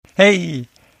Hey,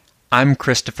 I'm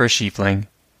Christopher Schiefling.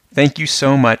 Thank you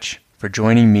so much for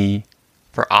joining me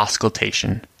for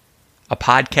Auscultation, a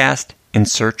podcast in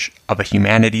search of a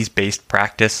humanities-based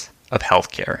practice of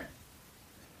healthcare.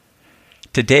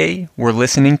 Today, we're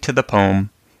listening to the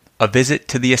poem A Visit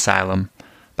to the Asylum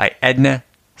by Edna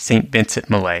St.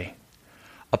 Vincent Millay,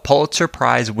 a Pulitzer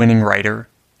Prize-winning writer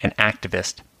and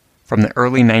activist from the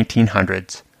early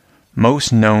 1900s,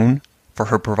 most known for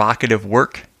her provocative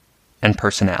work and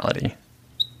personality.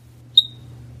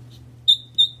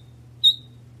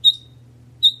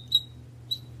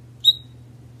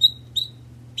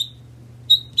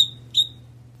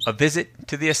 A Visit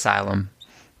to the Asylum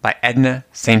by Edna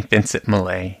St. Vincent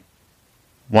Millay.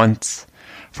 Once,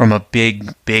 from a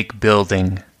big, big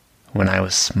building, when I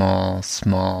was small,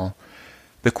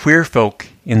 the queer folk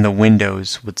in the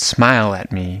windows would smile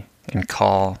at me and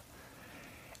call,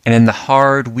 and in the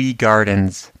hard wee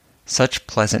gardens such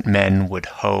pleasant men would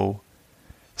hoe.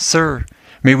 "Sir,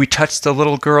 may we touch the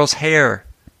little girl's hair?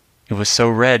 It was so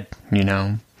red, you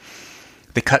know."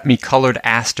 They cut me colored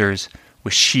asters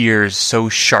with shears so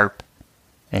sharp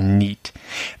and neat.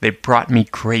 They brought me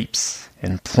grapes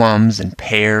and plums and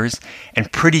pears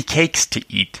and pretty cakes to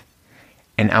eat.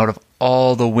 And out of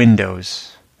all the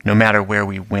windows, no matter where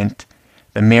we went,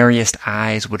 the merriest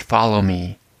eyes would follow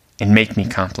me and make me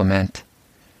compliment.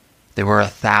 There were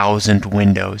 1,000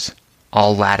 windows,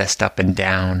 all latticed up and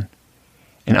down.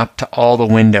 And up to all the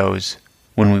windows,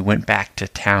 when we went back to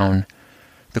town,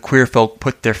 the queer folk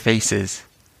put their faces,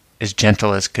 as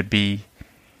gentle as could be.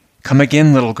 "Come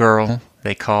again, little girl,"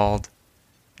 they called.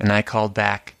 And I called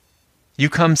back, "You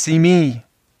come see me."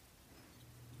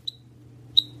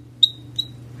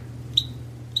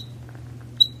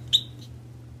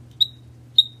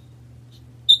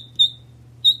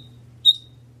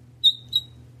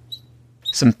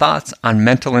 Some thoughts on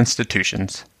mental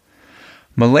institutions.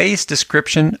 Millay's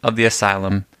description of the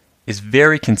asylum is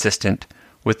very consistent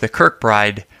with the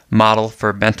Kirkbride model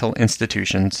for mental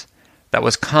institutions that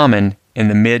was common in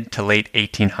the mid to late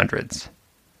 1800s.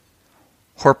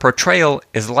 Her portrayal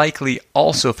is likely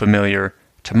also familiar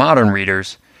to modern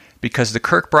readers because the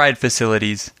Kirkbride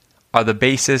facilities are the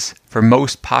basis for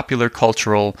most popular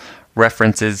cultural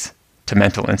references to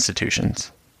mental institutions.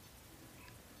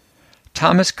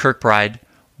 Thomas Kirkbride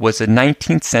was a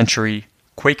 19th century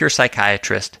Quaker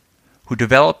psychiatrist who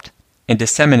developed and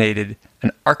disseminated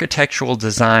an architectural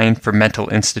design for mental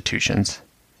institutions.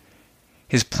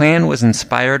 His plan was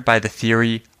inspired by the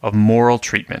theory of moral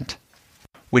treatment,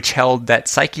 which held that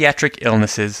psychiatric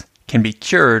illnesses can be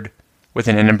cured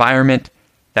within an environment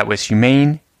that was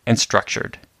humane and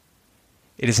structured.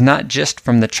 It is not just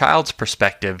from the child's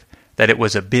perspective that it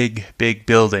was a big, big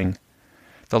building.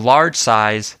 The large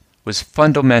size was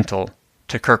fundamental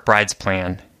to Kirkbride's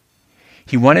plan.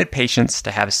 He wanted patients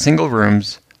to have single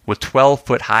rooms with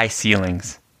 12-foot-high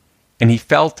ceilings, and he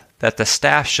felt that the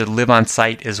staff should live on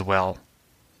site as well.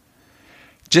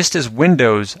 Just as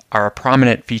windows are a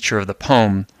prominent feature of the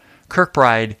poem,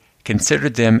 Kirkbride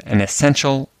considered them an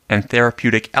essential and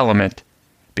therapeutic element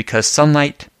because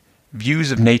sunlight,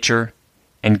 views of nature,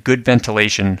 and good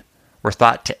ventilation were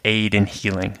thought to aid in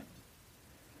healing.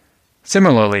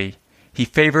 Similarly, he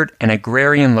favored an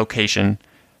agrarian location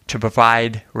to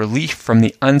provide relief from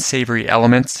the unsavory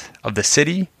elements of the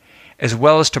city, as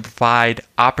well as to provide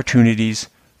opportunities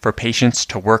for patients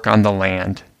to work on the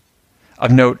land. Of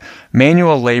note,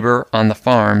 manual labor on the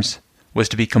farms was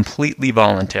to be completely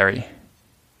voluntary.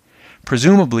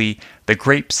 Presumably, the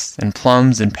grapes and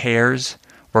plums and pears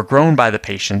were grown by the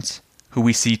patients who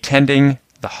we see tending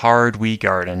the hard wee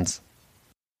gardens.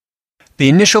 The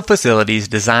initial facilities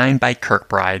designed by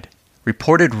Kirkbride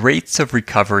reported rates of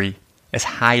recovery as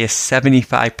high as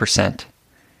 75%.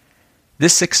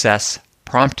 This success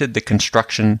prompted the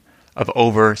construction of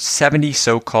over 70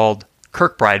 so-called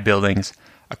Kirkbride buildings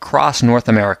across North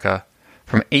America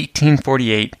from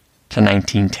 1848 to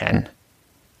 1910,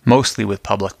 mostly with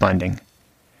public funding.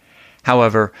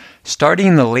 However, starting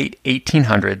in the late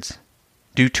 1800s,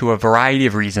 due to a variety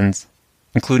of reasons,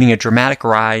 including a dramatic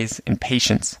rise in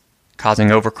patients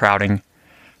causing overcrowding,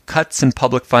 cuts in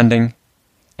public funding,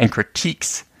 and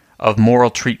critiques of moral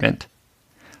treatment,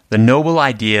 the noble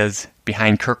ideas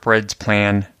behind Kirkbride's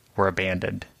plan were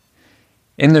abandoned.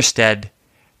 In their stead,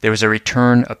 there was a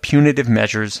return of punitive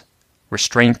measures,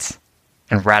 restraints,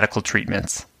 and radical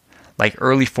treatments, like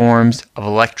early forms of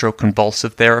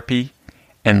electroconvulsive therapy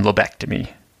and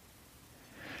lobectomy.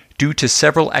 Due to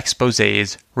several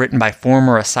exposés written by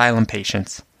former asylum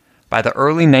patients, by the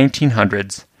early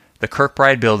 1900s, the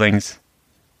Kirkbride buildings,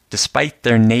 despite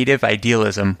their native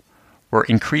idealism, were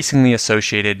increasingly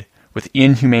associated with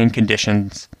inhumane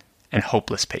conditions and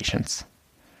hopeless patients.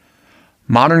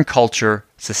 Modern culture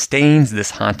sustains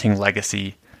this haunting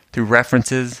legacy through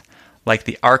references like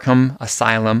the Arkham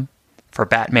Asylum for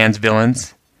Batman's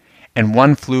villains and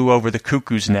One Flew Over the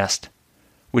Cuckoo's Nest,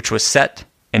 which was set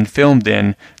and filmed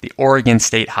in the Oregon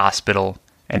State Hospital,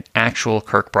 an actual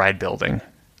Kirkbride building.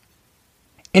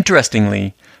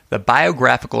 Interestingly, the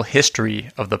biographical history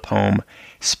of the poem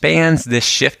spans this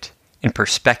shift in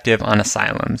perspective on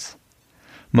asylums.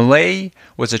 Millay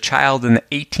was a child in the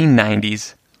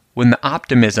 1890s when the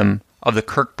optimism of the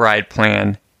Kirkbride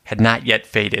plan had not yet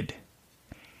faded.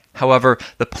 However,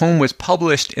 the poem was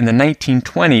published in the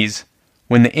 1920s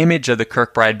when the image of the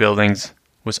Kirkbride buildings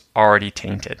was already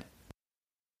tainted.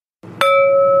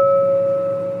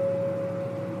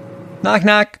 Knock,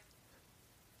 knock.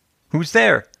 Who's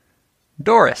there?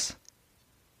 Doris.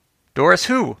 Doris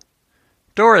who?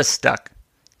 Dora's stuck,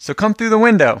 so come through the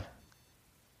window.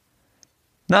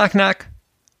 Knock, knock.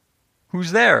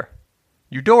 Who's there?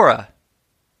 Eudora.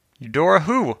 Eudora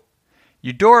who?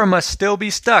 Eudora must still be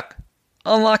stuck.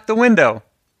 Unlock the window.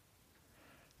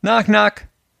 Knock, knock.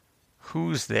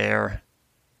 Who's there?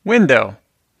 Window.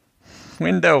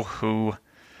 Window who?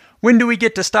 When do we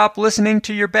get to stop listening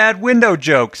to your bad window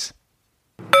jokes?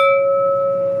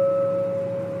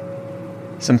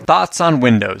 Some thoughts on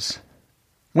windows.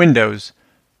 Windows,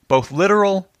 both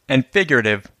literal and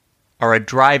figurative, are a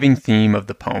driving theme of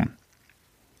the poem.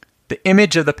 The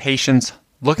image of the patients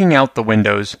looking out the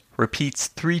windows repeats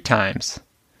 3 times.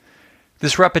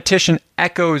 This repetition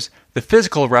echoes the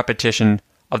physical repetition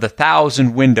of the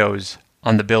 1,000 windows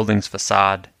on the building's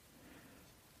facade.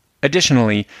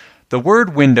 Additionally, the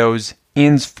word windows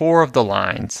ends 4 of the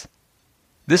lines.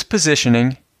 This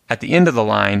positioning at the end of the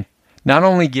line not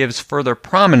only gives further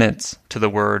prominence to the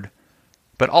word,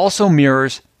 but also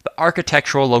mirrors the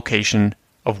architectural location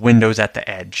of windows at the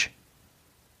edge.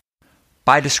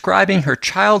 By describing her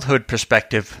childhood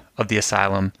perspective of the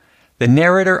asylum, the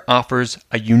narrator offers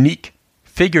a unique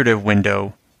figurative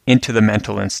window into the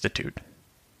mental institute.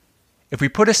 If we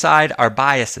put aside our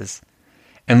biases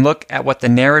and look at what the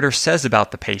narrator says about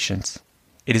the patients,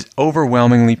 it is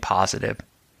overwhelmingly positive.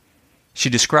 She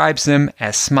describes them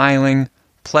as smiling,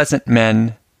 pleasant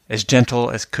men, as gentle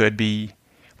as could be,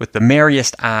 with the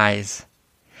merriest eyes,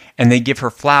 and they give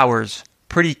her flowers,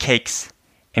 pretty cakes,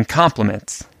 and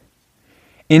compliments.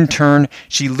 In turn,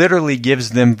 she literally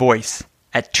gives them voice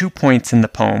at 2 points in the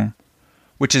poem,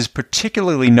 which is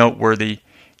particularly noteworthy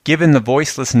given the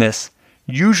voicelessness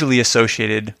usually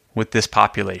associated with this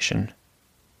population.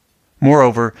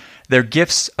 Moreover, their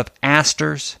gifts of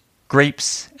asters,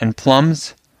 grapes, and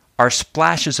plums are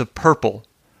splashes of purple,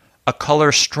 a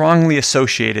color strongly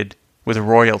associated with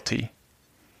royalty.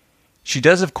 She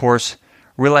does, of course,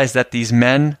 realize that these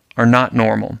men are not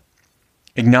normal,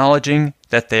 acknowledging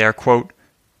that they are, quote,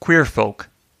 queer folk.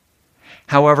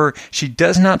 However, she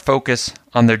does not focus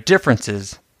on their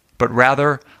differences, but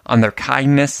rather on their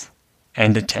kindness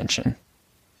and attention.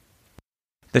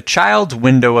 The child's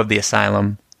window of the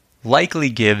asylum likely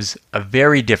gives a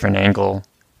very different angle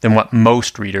than what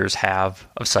most readers have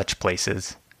of such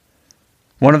places.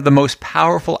 One of the most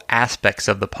powerful aspects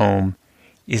of the poem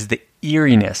is the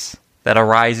eeriness that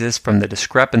arises from the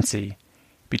discrepancy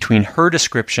between her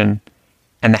description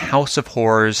and the House of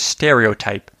Horrors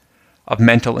stereotype of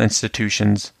mental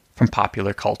institutions from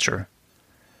popular culture.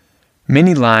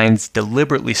 Many lines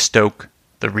deliberately stoke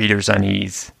the reader's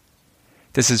unease.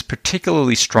 This is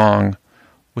particularly strong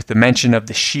with the mention of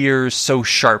the shears so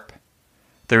sharp,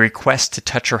 the request to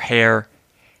touch her hair,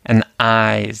 and the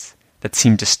eyes that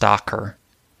seem to stalk her.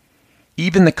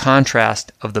 Even the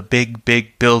contrast of the big,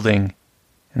 big building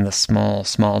and the small,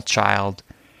 small child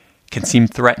can seem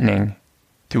threatening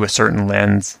through a certain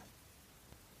lens.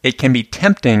 It can be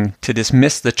tempting to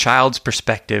dismiss the child's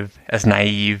perspective as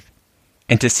naive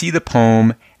and to see the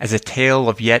poem as a tale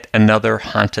of yet another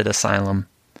haunted asylum.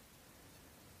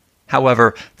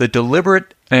 However, the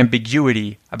deliberate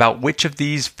ambiguity about which of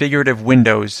these figurative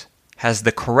windows has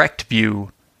the correct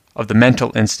view of the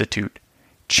mental institute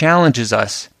challenges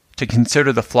us to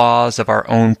consider the flaws of our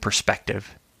own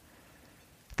perspective.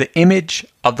 The image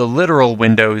of the literal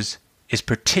windows is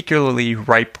particularly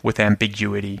ripe with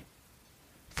ambiguity.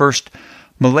 First,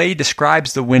 Millay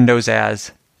describes the windows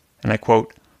as, and I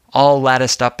quote, all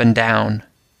latticed up and down.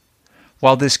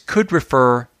 While this could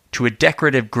refer to a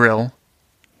decorative grille,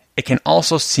 it can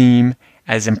also seem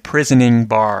as imprisoning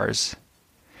bars.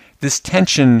 This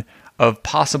tension of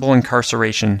possible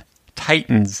incarceration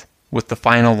tightens with the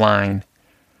final line,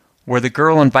 where the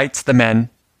girl invites the men,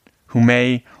 who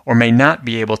may or may not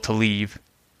be able to leave,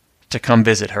 to come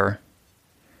visit her.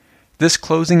 This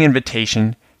closing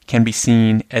invitation can be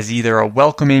seen as either a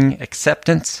welcoming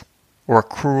acceptance or a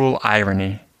cruel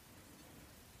irony.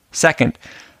 Second,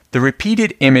 the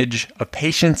repeated image of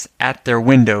patients at their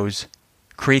windows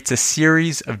creates a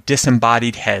series of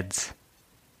disembodied heads.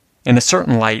 In a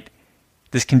certain light,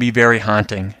 this can be very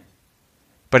haunting,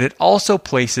 but it also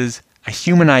places a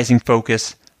humanizing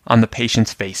focus on the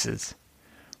patients' faces.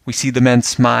 We see the men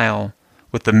smile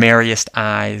with the merriest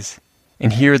eyes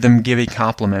and hear them giving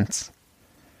compliments.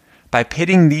 By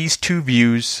pitting these two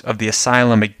views of the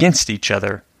asylum against each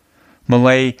other,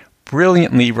 Millay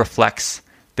brilliantly reflects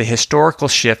the historical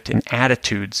shift in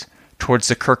attitudes towards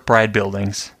the Kirkbride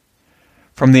buildings,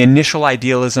 from the initial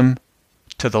idealism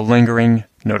to the lingering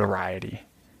notoriety.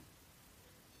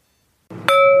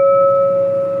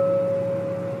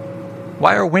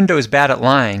 Why are windows bad at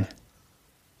lying?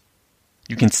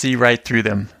 You can see right through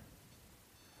them.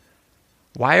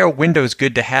 Why are windows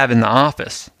good to have in the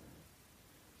office?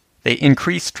 They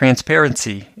increase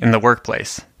transparency in the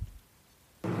workplace.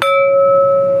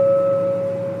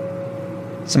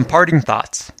 Some parting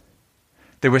thoughts.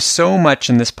 There was so much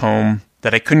in this poem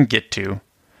that I couldn't get to,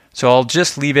 so I'll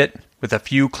just leave it with a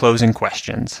few closing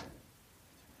questions.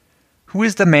 Who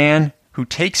is the man who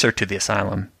takes her to the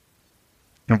asylum?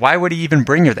 And why would he even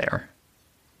bring her there?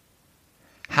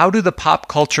 How do the pop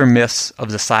culture myths of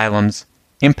the asylums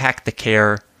impact the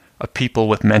care of people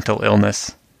with mental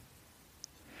illness?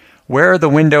 Where are the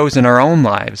windows in our own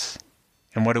lives,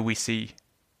 and what do we see?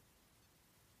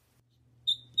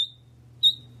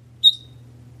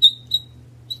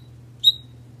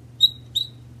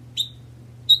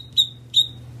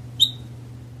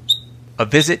 A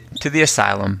Visit to the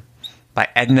Asylum by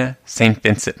Edna St.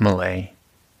 Vincent Millay.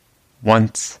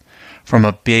 Once, from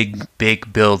a big,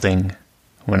 big building,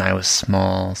 when I was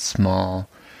small,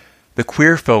 the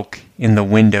queer folk in the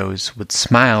windows would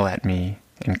smile at me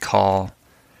and call,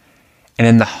 and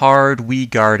in the hard wee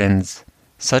gardens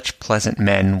such pleasant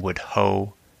men would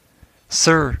hoe.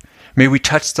 "Sir, may we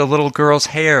touch the little girl's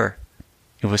hair?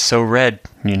 It was so red,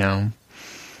 you know."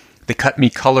 They cut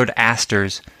me colored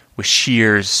asters with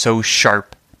shears so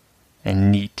sharp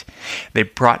and neat. They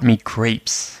brought me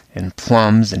grapes and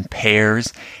plums and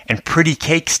pears and pretty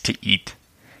cakes to eat.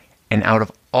 And out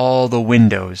of all the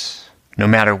windows, no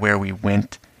matter where we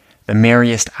went, the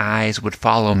merriest eyes would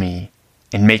follow me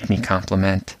and make me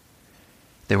compliment.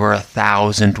 There were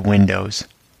 1,000 windows,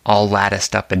 all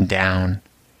latticed up and down.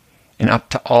 And up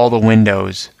to all the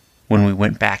windows, when we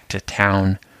went back to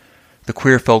town, the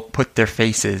queer folk put their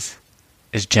faces,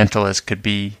 as gentle as could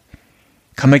be.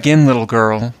 "Come again, little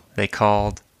girl," they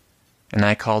called. And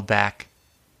I called back,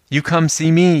 "You come see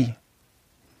me."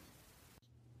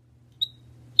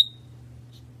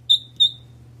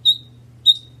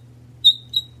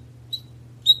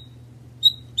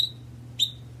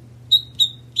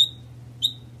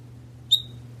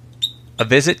 A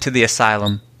Visit to the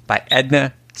Asylum by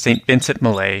Edna St. Vincent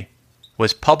Millay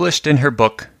was published in her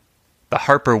book, The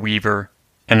Harper Weaver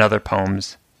and Other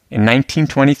Poems, in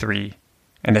 1923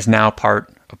 and is now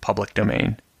part of public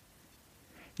domain.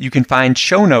 You can find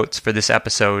show notes for this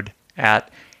episode at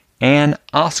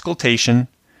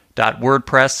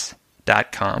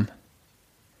anauscultation.wordpress.com.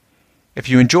 If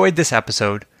you enjoyed this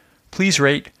episode, please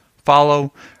rate,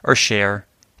 follow, or share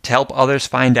to help others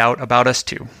find out about us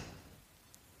too.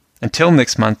 Until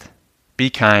next month,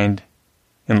 be kind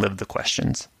and live the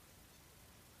questions.